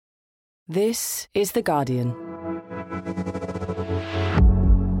This is The Guardian.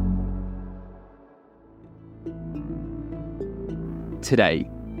 Today,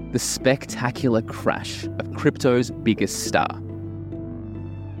 the spectacular crash of crypto's biggest star.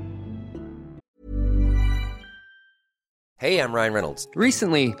 Hey, I'm Ryan Reynolds.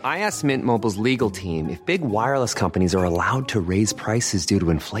 Recently, I asked Mint Mobile's legal team if big wireless companies are allowed to raise prices due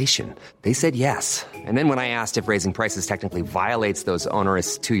to inflation. They said yes. And then when I asked if raising prices technically violates those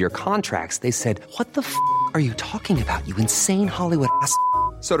onerous two-year contracts, they said, "What the f*** are you talking about, you insane Hollywood ass?"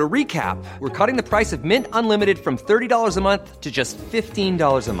 So to recap, we're cutting the price of Mint Unlimited from $30 a month to just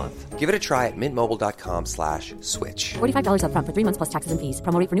 $15 a month. Give it a try at mintmobile.com/switch. $45 up front for 3 months plus taxes and fees.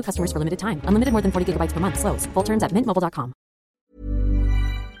 Promo rate for new customers for limited time. Unlimited more than 40 gigabytes per month. Slows full terms at mintmobile.com.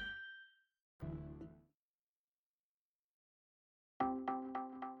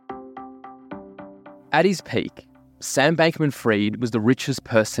 At his peak, Sam Bankman-Fried was the richest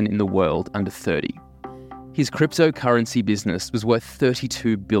person in the world under 30. His cryptocurrency business was worth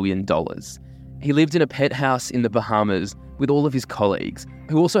 $32 billion. He lived in a penthouse in the Bahamas with all of his colleagues,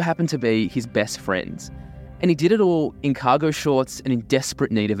 who also happened to be his best friends. And he did it all in cargo shorts and in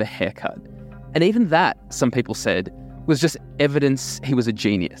desperate need of a haircut. And even that, some people said, was just evidence he was a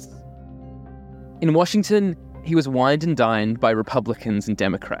genius. In Washington, he was wined and dined by Republicans and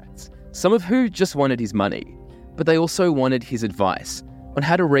Democrats, some of who just wanted his money, but they also wanted his advice on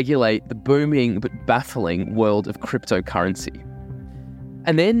how to regulate the booming but baffling world of cryptocurrency.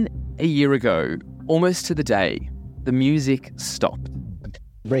 And then, a year ago, almost to the day, the music stopped.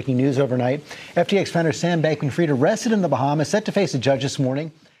 Breaking news overnight. FTX founder Sam Bankman-Fried arrested in the Bahamas, set to face a judge this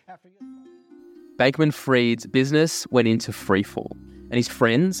morning. Bankman-Fried's business went into freefall, and his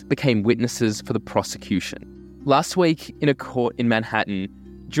friends became witnesses for the prosecution. Last week, in a court in Manhattan,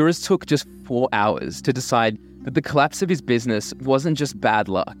 jurors took just 4 hours to decide that the collapse of his business wasn't just bad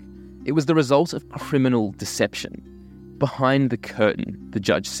luck. It was the result of criminal deception. Behind the curtain, the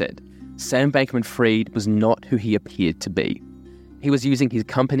judge said, Sam Bankman-Fried was not who he appeared to be. He was using his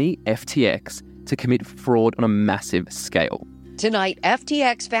company, FTX, to commit fraud on a massive scale. Tonight,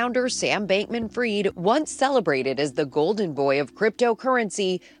 FTX founder Sam Bankman-Fried, once celebrated as the golden boy of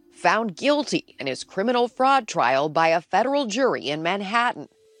cryptocurrency, found guilty in his criminal fraud trial by a federal jury in Manhattan.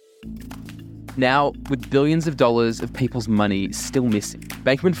 Now, with billions of dollars of people's money still missing,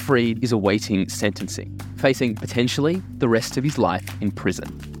 Bankman-Fried is awaiting sentencing, facing potentially the rest of his life in prison.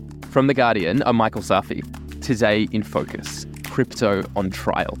 From The Guardian, I'm Michael Safi. Today in Focus, crypto on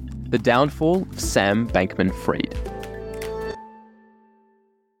trial, the downfall of Sam Bankman-Fried.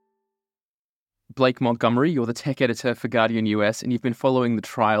 Blake Montgomery, you're the tech editor for Guardian US, and you've been following the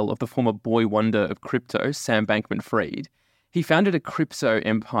trial of the former boy wonder of crypto, Sam Bankman-Fried. He founded a crypto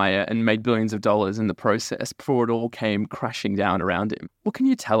empire and made billions of dollars in the process before it all came crashing down around him. What can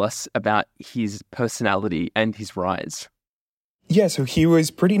you tell us about his personality and his rise? Yeah, so he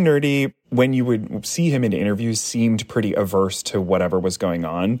was pretty nerdy. When you would see him in interviews, seemed pretty averse to whatever was going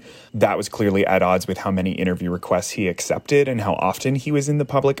on. That was clearly at odds with how many interview requests he accepted and how often he was in the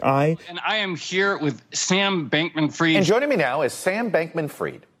public eye. And I am here with Sam Bankman-Fried. And joining me now is Sam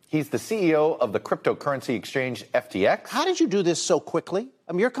Bankman-Fried. He's the CEO of the cryptocurrency exchange FTX. How did you do this so quickly?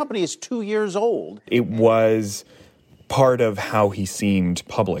 I mean, your company is 2 years old. It was part of how he seemed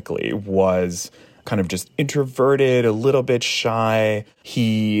publicly, was kind of just introverted, a little bit shy.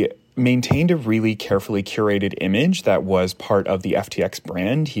 He maintained a really carefully curated image that was part of the FTX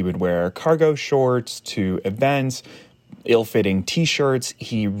brand. He would wear cargo shorts to events, ill-fitting T-shirts.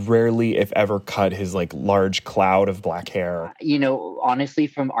 He rarely, if ever, cut his large cloud of black hair. Honestly,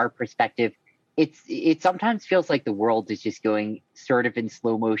 from our perspective, it sometimes feels like the world is just going sort of in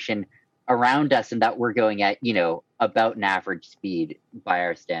slow motion around us, and that we're going at about an average speed by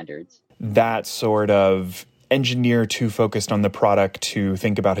our standards. That sort of engineer too focused on the product to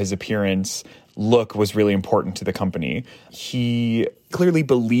think about his appearance look was really important to the company. He clearly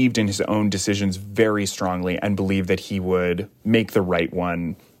believed in his own decisions very strongly and believed that he would make the right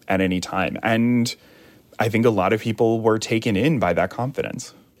one at any time. And I think a lot of people were taken in by that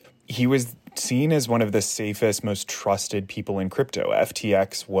confidence. He was seen as one of the safest, most trusted people in crypto.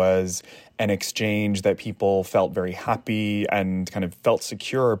 FTX was an exchange that people felt very happy and kind of felt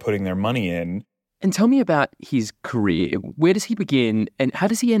secure putting their money in. And tell me about his career. Where does he begin and how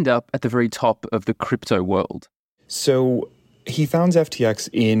does he end up at the very top of the crypto world? So he founds FTX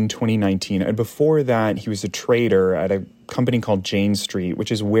in 2019. And before that, he was a trader at a company called Jane Street,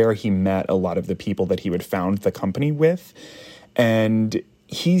 which is where he met a lot of the people that he would found the company with. And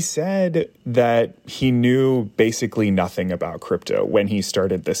He said that he knew basically nothing about crypto when he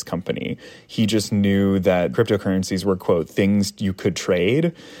started this company. He just knew that cryptocurrencies were, quote, things you could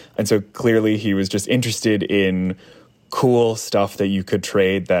trade. And so clearly he was just interested in cool stuff that you could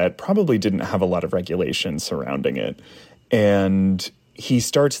trade that probably didn't have a lot of regulation surrounding it. And he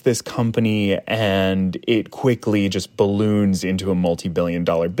starts this company and it quickly just balloons into a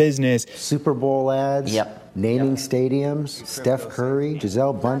multi-billion-dollar business. Super Bowl ads. Yep. Naming stadiums, Steph Curry,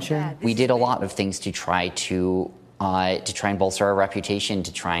 Gisele Bündchen. We did a lot of things to try and bolster our reputation,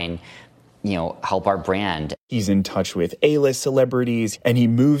 to try and, help our brand. He's in touch with A-list celebrities, and he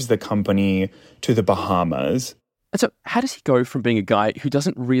moves the company to the Bahamas. And so how does he go from being a guy who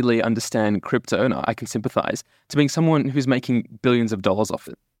doesn't really understand crypto, and I can sympathize, to being someone who's making billions of dollars off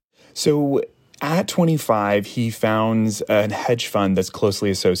it? So at 25, he founds a hedge fund that's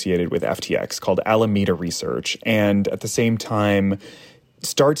closely associated with FTX called Alameda Research, and at the same time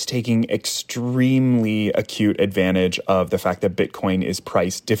starts taking extremely acute advantage of the fact that Bitcoin is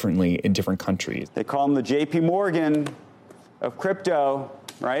priced differently in different countries. They call him the JP Morgan of crypto,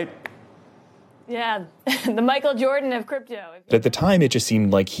 right? Yeah, the Michael Jordan of crypto. At the time, it just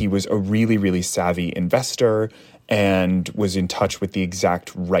seemed like he was a really, really savvy investor and was in touch with the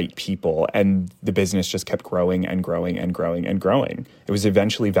exact right people. And the business just kept growing and growing and growing and growing. It was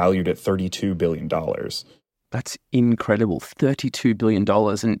eventually valued at $32 billion. That's incredible. $32 billion,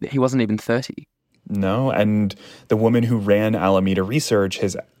 and he wasn't even 30. No, and the woman who ran Alameda Research,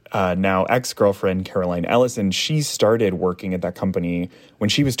 his now ex-girlfriend, Caroline Ellison, she started working at that company when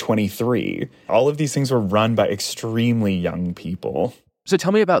she was 23. All of these things were run by extremely young people. So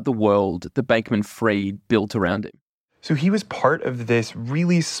tell me about the world that Bankman-Fried built around him. So he was part of this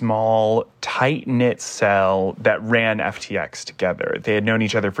really small, tight-knit cell that ran FTX together. They had known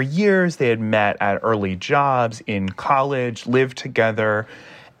each other for years. They had met at early jobs in college, lived together,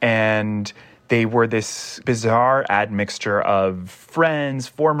 and they were this bizarre admixture of friends,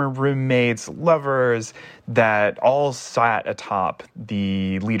 former roommates, lovers that all sat atop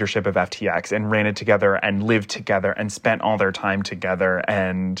the leadership of FTX and ran it together and lived together and spent all their time together.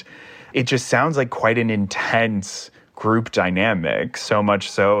 And it just sounds like quite an intense group dynamic, so much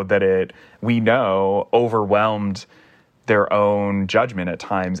so that we know, overwhelmed their own judgment at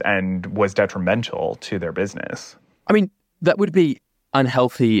times and was detrimental to their business. I mean, that would be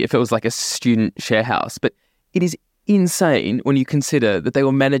unhealthy if it was like a student share house, but it is insane when you consider that they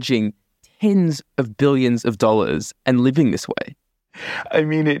were managing tens of billions of dollars and living this way. I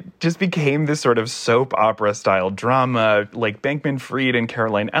mean, it just became this sort of soap opera style drama. Like Bankman-Fried and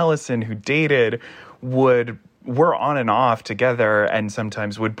Caroline Ellison, who dated, were on and off together and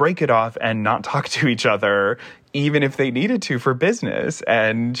sometimes would break it off and not talk to each other, even if they needed to for business.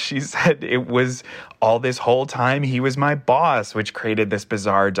 And she said it was all this whole time he was my boss, which created this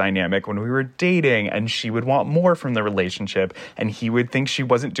bizarre dynamic when we were dating, and she would want more from the relationship, and he would think she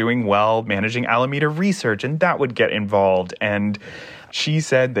wasn't doing well managing Alameda Research, and that would get involved. And she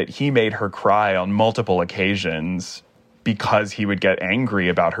said that he made her cry on multiple occasions because he would get angry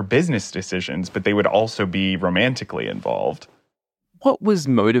about her business decisions, but they would also be romantically involved. What was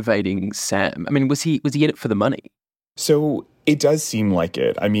motivating Sam? I mean, was he in it for the money? So it does seem like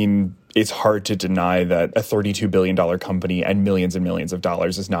it. I mean, it's hard to deny that a $32 billion company and millions of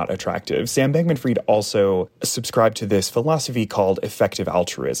dollars is not attractive. Sam Bankman-Fried also subscribed to this philosophy called effective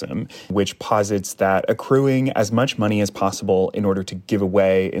altruism, which posits that accruing as much money as possible in order to give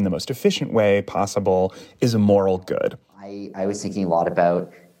away in the most efficient way possible is a moral good. I was thinking a lot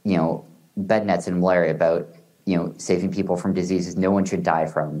about, bed nets and malaria, about, saving people from diseases no one should die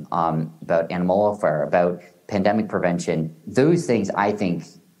from, about animal welfare, about pandemic prevention. Those things, I think,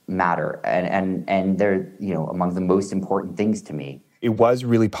 matter, and they're, among the most important things to me. It was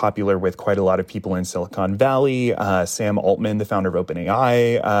really popular with quite a lot of people in Silicon Valley. Sam Altman, the founder of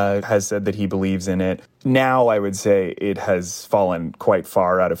OpenAI, has said that he believes in it. Now, I would say it has fallen quite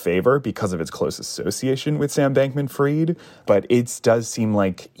far out of favor because of its close association with Sam Bankman-Fried. But it does seem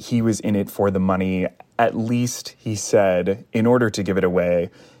like he was in it for the money. At least, he said, in order to give it away.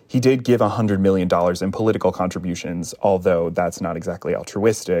 He did give $100 million in political contributions, although that's not exactly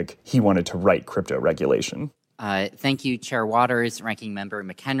altruistic. He wanted to write crypto regulation. Thank you, Chair Waters, Ranking Member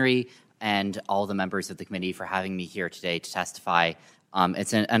McHenry, and all the members of the committee for having me here today to testify.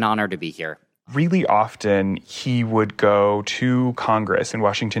 It's an honor to be here. Really often, he would go to Congress in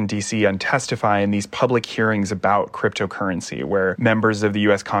Washington, D.C. and testify in these public hearings about cryptocurrency, where members of the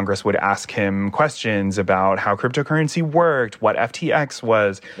U.S. Congress would ask him questions about how cryptocurrency worked, what FTX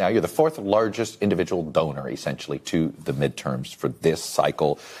was. Now, you're the fourth largest individual donor, essentially, to the midterms for this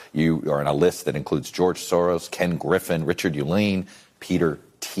cycle. You are on a list that includes George Soros, Ken Griffin, Richard Uihlein, Peter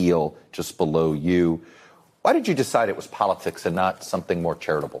Thiel, just below you. Why did you decide it was politics and not something more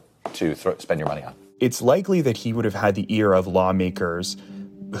charitable to spend your money on? It's likely that he would have had the ear of lawmakers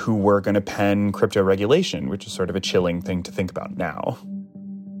who were going to pen crypto regulation, which is sort of a chilling thing to think about now.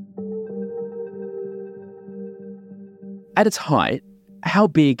 At its height, how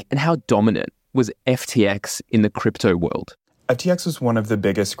big and how dominant was FTX in the crypto world? FTX was one of the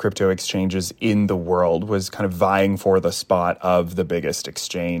biggest crypto exchanges in the world, was kind of vying for the spot of the biggest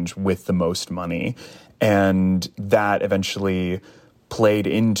exchange with the most money. And that eventually played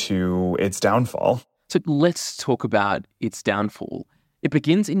into its downfall. So let's talk about its downfall. It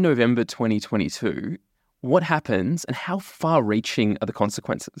begins in November 2022. What happens and how far-reaching are the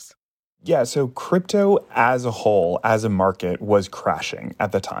consequences? Yeah, so crypto as a whole, as a market, was crashing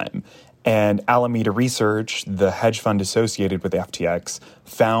at the time. And Alameda Research, the hedge fund associated with FTX,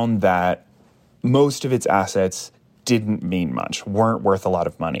 found that most of its assets didn't mean much, weren't worth a lot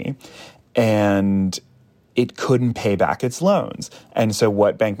of money. And it couldn't pay back its loans. And so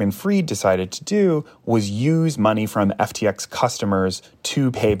what Bankman-Fried decided to do was use money from FTX customers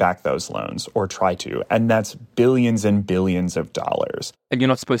to pay back those loans, or try to. And that's billions and billions of dollars. And you're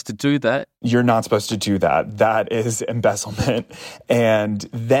not supposed to do that? You're not supposed to do that. That is embezzlement. And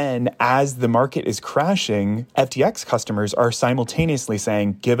then as the market is crashing, FTX customers are simultaneously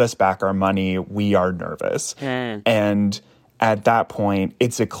saying, give us back our money. We are nervous. And at that point,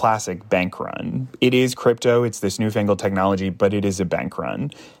 it's a classic bank run. It is crypto, it's this newfangled technology, but it is a bank run.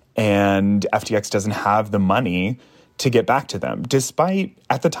 And FTX doesn't have the money to get back to them. Despite,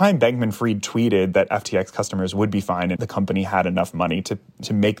 at the time, Bankman-Fried tweeted that FTX customers would be fine and the company had enough money to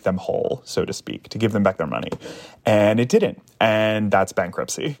make them whole, so to speak, to give them back their money. And it didn't. And that's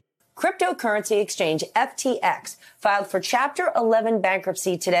bankruptcy. Cryptocurrency exchange FTX filed for Chapter 11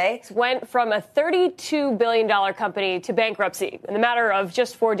 bankruptcy today. Went from a $32 billion company to bankruptcy in the matter of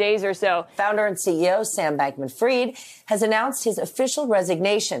just 4 days or so. Founder and CEO Sam Bankman-Fried has announced his official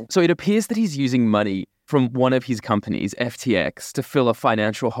resignation. So it appears that he's using money from one of his companies, FTX, to fill a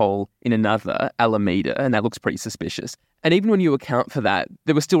financial hole in another, Alameda, and that looks pretty suspicious. And even when you account for that,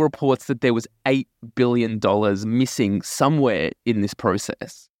 there were still reports that there was $8 billion missing somewhere in this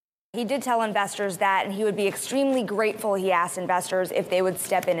process. He did tell investors that, and he would be extremely grateful, he asked investors, if they would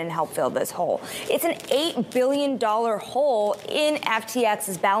step in and help fill this hole. It's an $8 billion hole in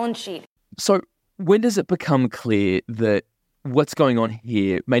FTX's balance sheet. So when does it become clear that what's going on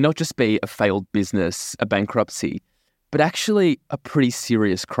here may not just be a failed business, a bankruptcy, but actually a pretty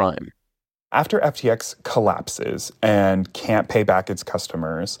serious crime? After FTX collapses and can't pay back its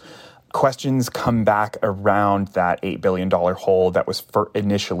customers, questions come back around that $8 billion hole that was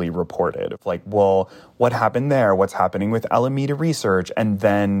initially reported. Like, well, what happened there? What's happening with Alameda Research? And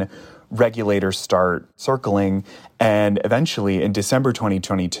then regulators start circling. And eventually, in December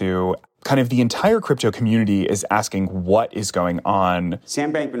 2022, kind of the entire crypto community is asking what is going on.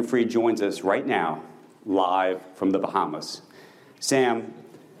 Sam Bankman-Fried joins us right now, live from the Bahamas. Sam,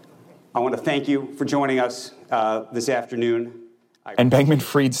 I want to thank you for joining us this afternoon. And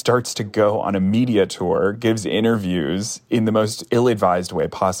Bankman-Fried starts to go on a media tour, gives interviews in the most ill-advised way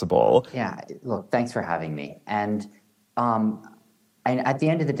possible. Yeah, look, thanks for having me. And at the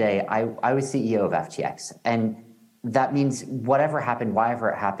end of the day, I was CEO of FTX. And that means whatever happened, wherever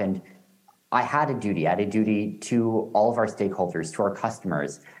it happened, I had a duty. I had a duty to all of our stakeholders, to our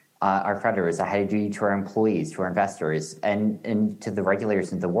customers, our creditors. I had a duty to our employees, to our investors, and to the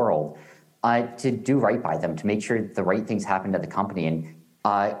regulators in the world. To do right by them, to make sure the right things happened at the company. And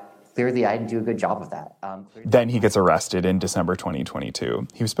clearly, I didn't do a good job of that. Then he gets arrested in December 2022.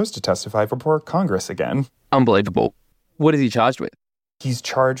 He was supposed to testify before Congress again. Unbelievable. What is he charged with? He's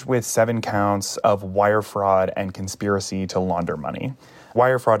charged with 7 counts of wire fraud and conspiracy to launder money.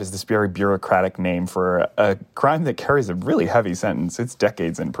 Wire fraud is this very bureaucratic name for a crime that carries a really heavy sentence. It's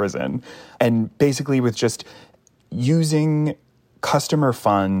decades in prison. And basically with just using customer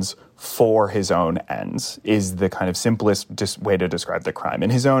funds for his own ends is the kind of simplest way to describe the crime.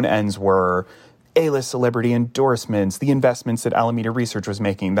 And his own ends were A-list celebrity endorsements, the investments that Alameda Research was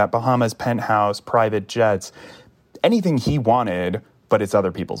making, that Bahamas penthouse, private jets, anything he wanted, but it's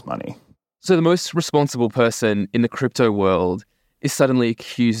other people's money. So the most responsible person in the crypto world is suddenly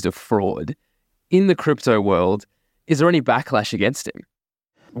accused of fraud. In the crypto world, is there any backlash against him?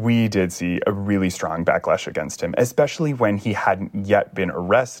 We did see a really strong backlash against him, especially when he hadn't yet been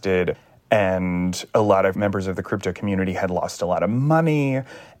arrested. And a lot of members of the crypto community had lost a lot of money.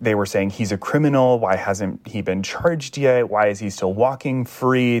 They were saying he's a criminal. Why hasn't he been charged yet? Why is he still walking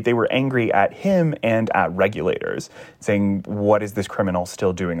free? They were angry at him and at regulators, saying, what is this criminal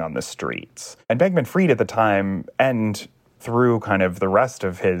still doing on the streets? And Bankman-Fried at the time, and through kind of the rest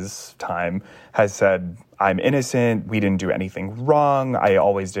of his time, has said, I'm innocent, we didn't do anything wrong, I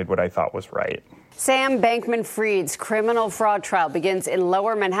always did what I thought was right. Sam Bankman-Fried's criminal fraud trial begins in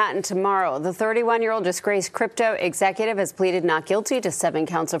Lower Manhattan tomorrow. The 31-year-old disgraced crypto executive has pleaded not guilty to 7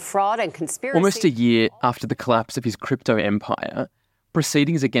 counts of fraud and conspiracy. Almost a year after the collapse of his crypto empire,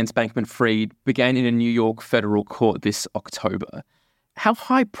 proceedings against Bankman-Fried began in a New York federal court this October. How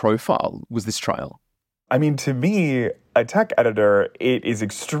high profile was this trial? I mean, to me, a tech editor, it is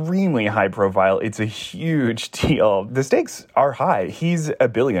extremely high profile. It's a huge deal. The stakes are high. He's a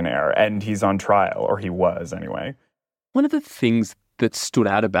billionaire and he's on trial, or he was anyway. One of the things that stood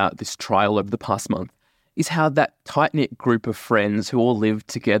out about this trial over the past month is how that tight-knit group of friends who all lived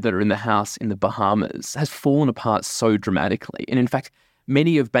together in the house in the Bahamas has fallen apart so dramatically. And in fact,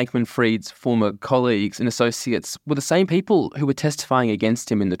 many of Bankman-Fried's former colleagues and associates were the same people who were testifying against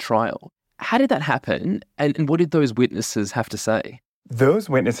him in the trial. How did that happen, and what did those witnesses have to say? Those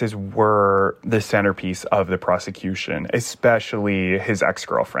witnesses were the centerpiece of the prosecution, especially his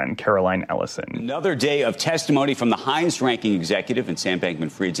ex-girlfriend, Caroline Ellison. Another day of testimony from the highest-ranking executive in Sam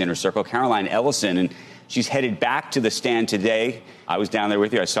Bankman-Fried's inner circle, Caroline Ellison, and she's headed back to the stand today. I was down there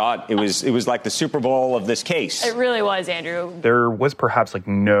with you. I saw it. It was like the Super Bowl of this case. It really was, Andrew. There was perhaps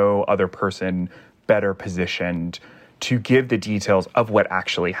no other person better positioned to give the details of what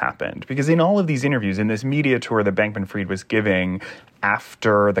actually happened. Because in all of these interviews, in this media tour that Bankman-Fried was giving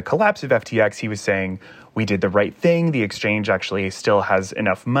after the collapse of FTX, he was saying, we did the right thing. The exchange actually still has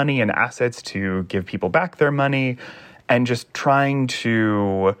enough money and assets to give people back their money, and just trying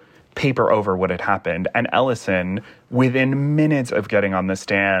to paper over what had happened. And Ellison, within minutes of getting on the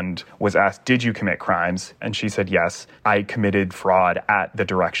stand, was asked, did you commit crimes? And she said, yes, I committed fraud at the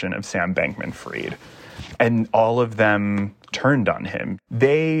direction of Sam Bankman-Fried. And all of them turned on him.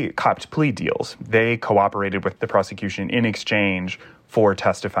 They copped plea deals. They cooperated with the prosecution in exchange for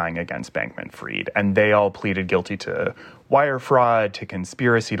testifying against Bankman-Fried. And they all pleaded guilty to wire fraud, to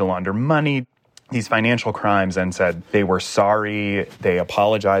conspiracy to launder money, these financial crimes, and said they were sorry. They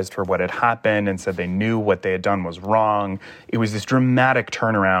apologized for what had happened and said they knew what they had done was wrong. It was this dramatic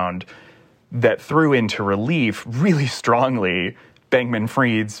turnaround that threw into relief really strongly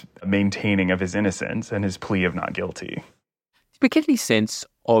Bankman-Fried's maintaining of his innocence and his plea of not guilty. Did we get any sense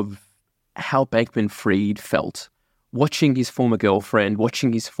of how Bankman-Fried felt watching his former girlfriend,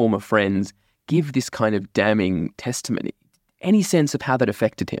 watching his former friends give this kind of damning testimony? Any sense of how that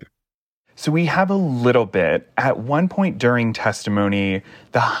affected him? So we have a little bit. At one point during testimony,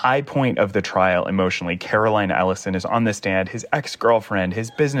 the high point of the trial emotionally, Caroline Ellison is on the stand, his ex-girlfriend, his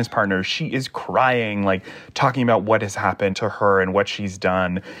business partner, she is crying, talking about what has happened to her and what she's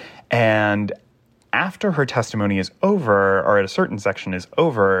done. And after her testimony is over, or at a certain section is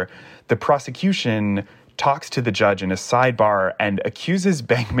over, the prosecution talks to the judge in a sidebar and accuses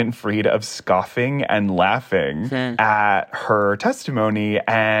Bankman-Fried of scoffing and laughing at her testimony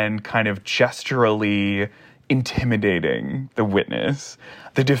and kind of gesturally intimidating the witness.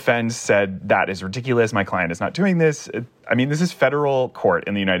 The defense said, that is ridiculous. My client is not doing this. I mean, this is federal court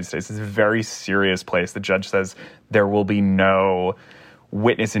in the United States. This is a very serious place. The judge says there will be no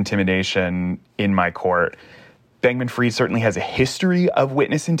witness intimidation in my court. Bankman-Fried certainly has a history of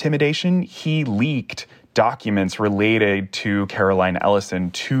witness intimidation. He leaked documents related to Caroline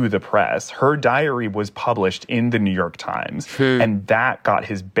Ellison to the press. Her diary was published in the New York Times, and that got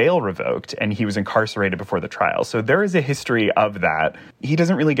his bail revoked, and he was incarcerated before the trial. So there is a history of that. He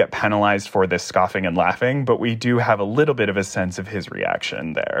doesn't really get penalized for this scoffing and laughing, but we do have a little bit of a sense of his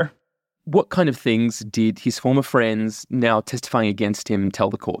reaction there. What kind of things did his former friends, now testifying against him, tell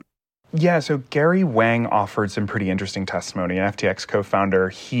the court? Yeah, so Gary Wang offered some pretty interesting testimony, an FTX co-founder.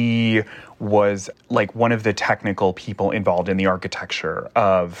 He was one of the technical people involved in the architecture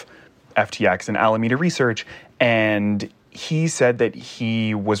of FTX and Alameda Research, and he said that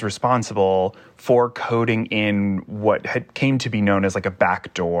he was responsible for coding in what came to be known as a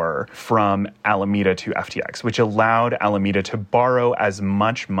backdoor from Alameda to FTX, which allowed Alameda to borrow as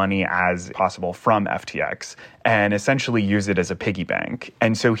much money as possible from FTX and essentially use it as a piggy bank.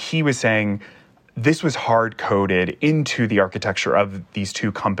 And so he was saying this was hard-coded into the architecture of these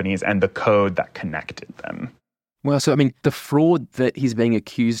two companies and the code that connected them. Well, so, the fraud that he's being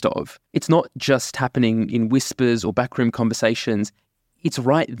accused of, it's not just happening in whispers or backroom conversations. It's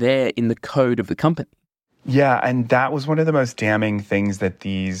right there in the code of the company. Yeah, and that was one of the most damning things that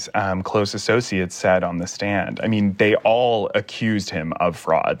these close associates said on the stand. They all accused him of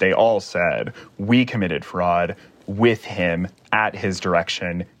fraud. They all said, we committed fraud. with him at his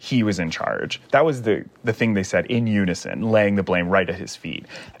direction. He was in charge. That was the thing they said in unison, laying the blame right at his feet.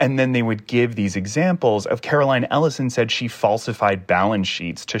 And then they would give these examples of Caroline Ellison said she falsified balance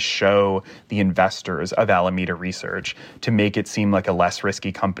sheets to show the investors of Alameda Research to make it seem like a less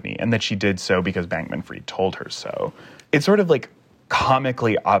risky company, and that she did so because Bankman-Fried told her so. It's sort of like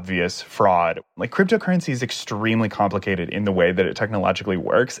comically obvious fraud. Like, cryptocurrency is extremely complicated in the way that it technologically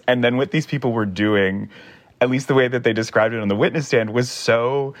works. And then what these people were doing, at least the way that they described it on the witness stand, was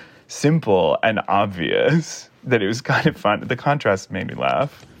so simple and obvious that it was kind of fun. The contrast made me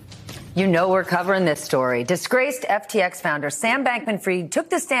laugh. You know we're covering this story. Disgraced FTX founder Sam Bankman-Fried took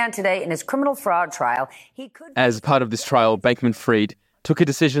the stand today in his criminal fraud trial. As part of this trial, Bankman-Fried took a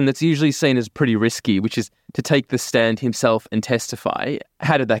decision that's usually seen as pretty risky, which is to take the stand himself and testify.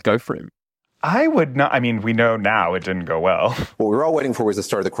 How did that go for him? I would not. I mean, we know now it didn't go well. What we were all waiting for was the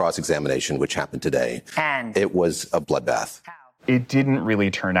start of the cross-examination, which happened today. And it was a bloodbath. It didn't really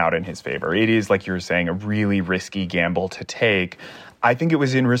turn out in his favor. It is, like you were saying, a really risky gamble to take. I think it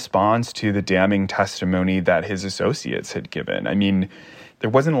was in response to the damning testimony that his associates had given. I mean, there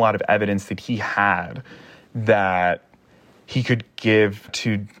wasn't a lot of evidence that he had that he could give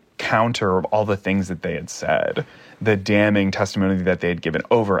to counter all the things that they had said, the damning testimony that they had given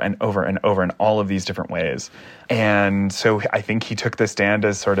over and over and over in all of these different ways. And so I think he took the stand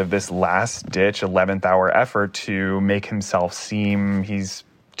as sort of this last-ditch 11th hour effort to make himself seem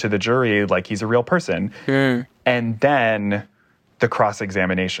to the jury like he's a real person. And then the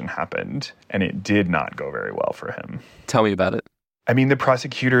cross-examination happened, and it did not go very well for him. Tell me about it. I mean, the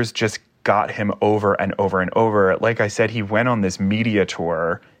prosecutors just got him over and over and over. Like I said, he went on this media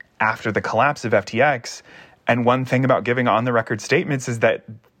tour after the collapse of FTX. And one thing about giving on-the-record statements is that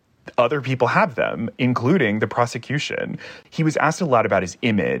other people have them, including the prosecution. He was asked a lot about his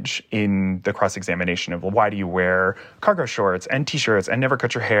image in the cross-examination of, well, why do you wear cargo shorts and T-shirts and never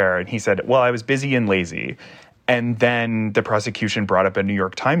cut your hair? And he said, well, I was busy and lazy. And then the prosecution brought up a New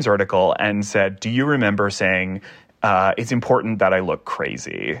York Times article and said, do you remember saying, it's important that I look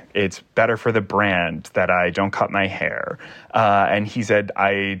crazy. It's better for the brand that I don't cut my hair. And he said,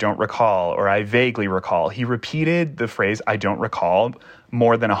 I don't recall, or I vaguely recall. He repeated the phrase, I don't recall,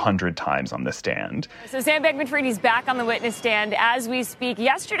 more than 100 times on the stand. So Sam Bankman-Fried, he's back on the witness stand as we speak.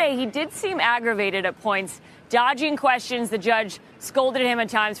 Yesterday, he did seem aggravated at points, dodging questions. The judge scolded him at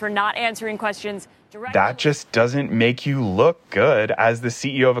times for not answering questions directly. That just doesn't make you look good as the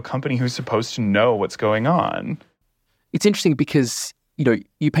CEO of a company who's supposed to know what's going on. It's interesting because,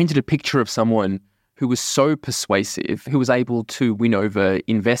 you painted a picture of someone who was so persuasive, who was able to win over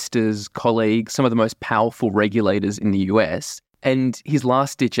investors, colleagues, some of the most powerful regulators in the US. And his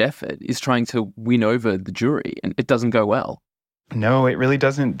last-ditch effort is trying to win over the jury, and it doesn't go well. No, it really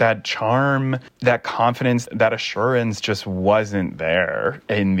doesn't. That charm, that confidence, that assurance just wasn't there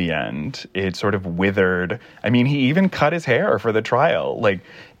in the end. It sort of withered. I mean, he even cut his hair for the trial.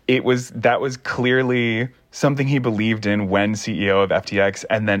 That was clearly something he believed in when CEO of FTX,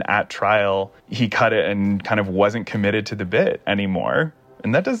 and then at trial, he cut it and kind of wasn't committed to the bit anymore.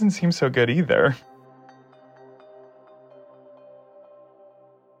 And that doesn't seem so good either.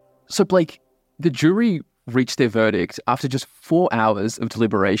 So, Blake, the jury reached their verdict after just 4 hours of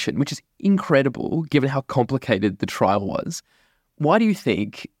deliberation, which is incredible given how complicated the trial was. Why do you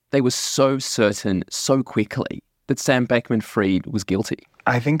think they were so certain so quickly that Sam Bankman-Fried was guilty?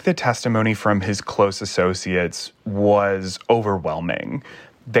 I think the testimony from his close associates was overwhelming.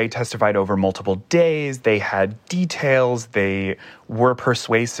 They testified over multiple days, they had details, they were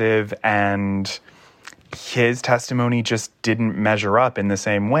persuasive, and his testimony just didn't measure up in the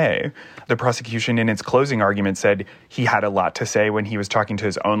same way. The prosecution in its closing argument said he had a lot to say when he was talking to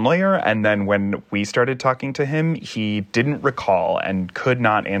his own lawyer, and then when we started talking to him, he didn't recall and could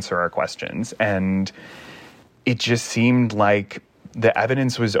not answer our questions. And it just seemed like the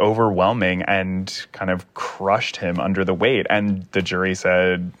evidence was overwhelming and kind of crushed him under the weight. And the jury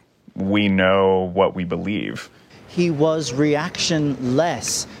said, we know what we believe. He was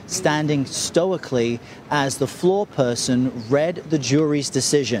reaction-less, standing stoically as the floor person read the jury's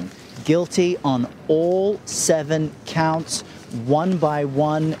decision. Guilty on all 7 counts, one by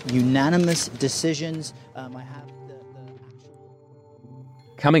one, unanimous decisions.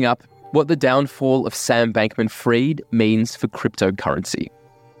 Coming up, what the downfall of Sam Bankman-Fried means for cryptocurrency.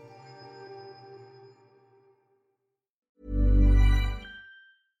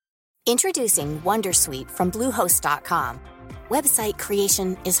 Introducing Wondersuite from Bluehost.com. Website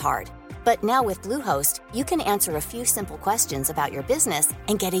creation is hard, but now with Bluehost, you can answer a few simple questions about your business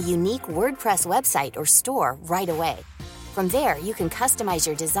and get a unique WordPress website or store right away. From there, you can customize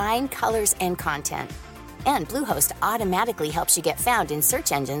your design, colors, and content. And Bluehost automatically helps you get found in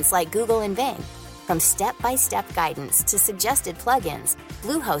search engines like Google and Bing. From step-by-step guidance to suggested plugins,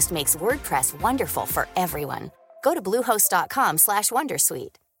 Bluehost makes WordPress wonderful for everyone. Go to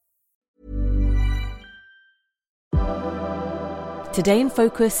bluehost.com/wondersuite. Today in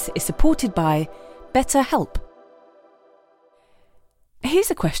Focus is supported by BetterHelp.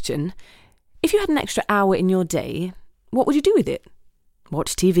 Here's a question. If you had an extra hour in your day, what would you do with it?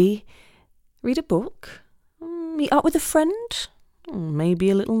 Watch TV? Read a book? Meet up with a friend? Maybe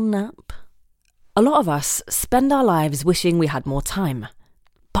a little nap? A lot of us spend our lives wishing we had more time.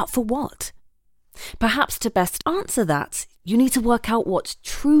 But for what? Perhaps to best answer that, you need to work out what's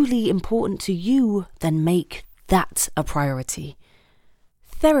truly important to you, then make that a priority.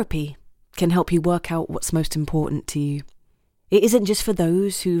 Therapy can help you work out what's most important to you. It isn't just for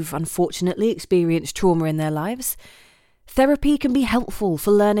those who've unfortunately experienced trauma in their lives. Therapy can be helpful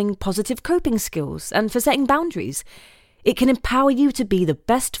for learning positive coping skills and for setting boundaries. It can empower you to be the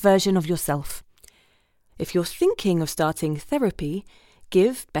best version of yourself. If you're thinking of starting therapy,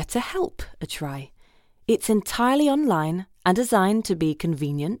 give BetterHelp a try. It's entirely online and designed to be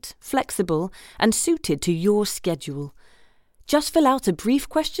convenient, flexible, and suited to your schedule. Just fill out a brief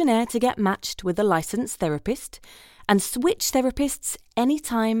questionnaire to get matched with a licensed therapist and switch therapists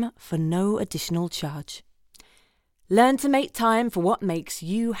anytime for no additional charge. Learn to make time for what makes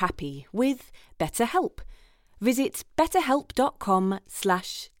you happy with BetterHelp. Visit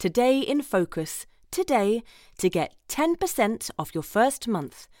betterhelp.com/todayinfocus today to get 10% off your first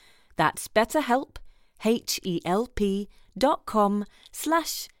month. That's BetterHelp,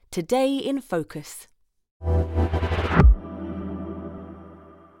 HELP.com/todayinfocus.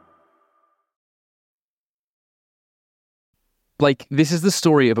 Blake, this is the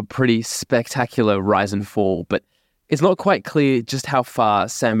story of a pretty spectacular rise and fall, but it's not quite clear just how far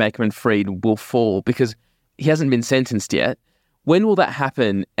Sam Bankman-Fried will fall because he hasn't been sentenced yet. When will that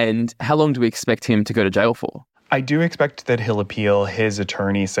happen, and how long do we expect him to go to jail for? I do expect that he'll appeal. His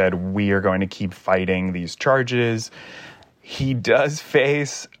attorney said, we are going to keep fighting these charges. He does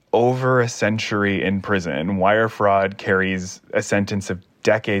face over a century in prison. Wire fraud carries a sentence of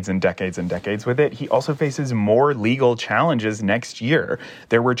decades and decades and decades with it. He also faces more legal challenges next year.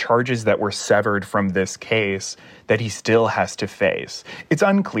 There were charges that were severed from this case that he still has to face. It's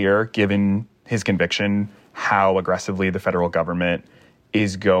unclear, given his conviction, how aggressively the federal government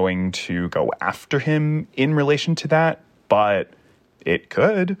is going to go after him in relation to that, but it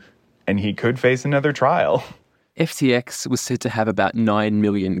could, and he could face another trial. FTX was said to have about 9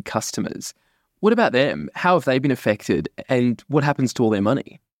 million customers. What about them? How have they been affected, and what happens to all their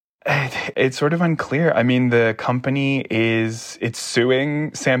money? It's sort of unclear. I mean, the company it's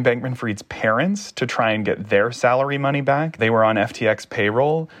suing Sam Bankman-Fried's parents to try and get their salary money back. They were on FTX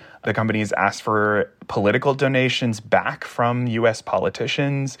payroll. The company's asked for political donations back from U.S.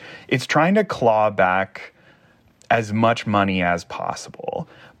 politicians. It's trying to claw back as much money as possible.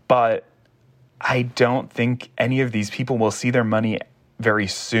 But I don't think any of these people will see their money very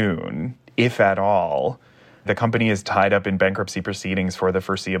soon, if at all. The company is tied up in bankruptcy proceedings for the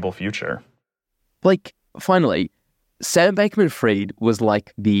foreseeable future. Blake, finally, Sam Bankman-Fried was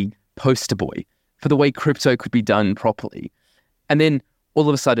like the poster boy for the way crypto could be done properly. And then all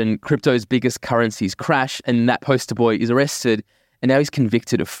of a sudden, crypto's biggest currencies crash and that poster boy is arrested and now he's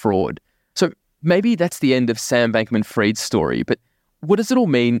convicted of fraud. So maybe that's the end of Sam Bankman-Fried's story, but what does it all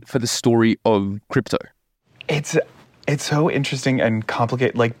mean for the story of crypto? It's so interesting and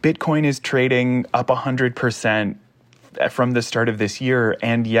complicated. Like, Bitcoin is trading up 100% from the start of this year,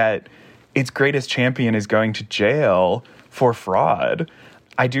 and yet its greatest champion is going to jail for fraud.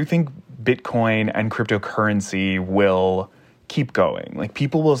 I do think Bitcoin and cryptocurrency will keep going. Like,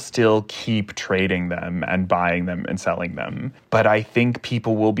 people will still keep trading them and buying them and selling them. But I think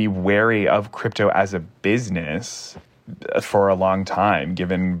people will be wary of crypto as a business for a long time,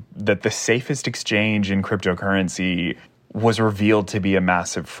 given that the safest exchange in cryptocurrency was revealed to be a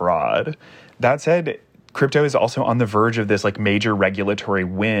massive fraud. That said, crypto is also on the verge of this major regulatory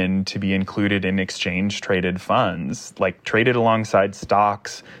win to be included in exchange-traded funds, traded alongside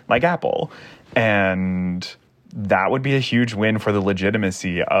stocks like Apple. And that would be a huge win for the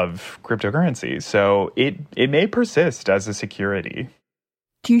legitimacy of cryptocurrency. So it may persist as a security.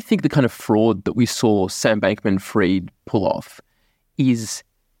 Do you think the kind of fraud that we saw Sam Bankman-Fried pull off is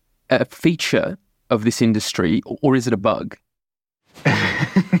a feature of this industry, or is it a bug?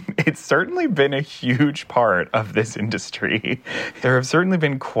 It's certainly been a huge part of this industry. There have certainly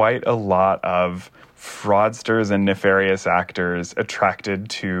been quite a lot of fraudsters and nefarious actors attracted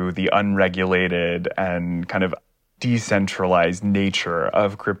to the unregulated and kind of decentralized nature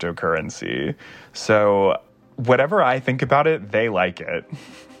of cryptocurrency. So whatever I think about it, they like it.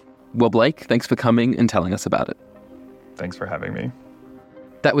 Well, Blake, thanks for coming and telling us about it. Thanks for having me.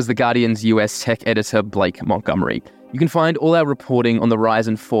 That was The Guardian's US tech editor, Blake Montgomery. You can find all our reporting on the rise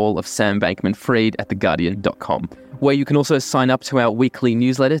and fall of Sam Bankman-Fried at theguardian.com, where you can also sign up to our weekly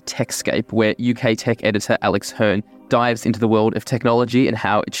newsletter, Techscape, where UK tech editor Alex Hearn dives into the world of technology and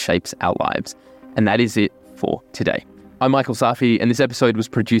how it shapes our lives. And that is it for today. I'm Michael Safi, and this episode was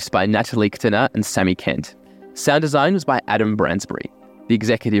produced by Natalie Ktana and Sammy Kent. Sound design was by Adam Bransbury. The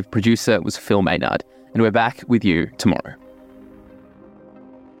executive producer was Phil Maynard. And we're back with you tomorrow.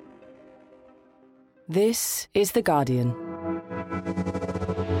 This is The Guardian.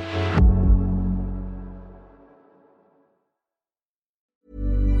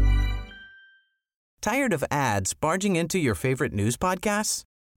 Tired of ads barging into your favorite news podcasts?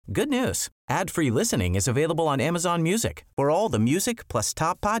 Good news. Ad-free listening is available on Amazon Music for all the music plus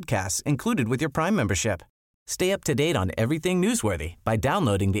top podcasts included with your Prime membership. Stay up to date on everything newsworthy by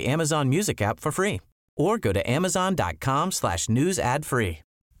downloading the Amazon Music app for free or go to amazon.com/news ad free.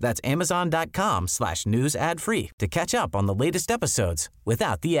 That's amazon.com/news ad free to catch up on the latest episodes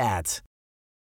without the ads.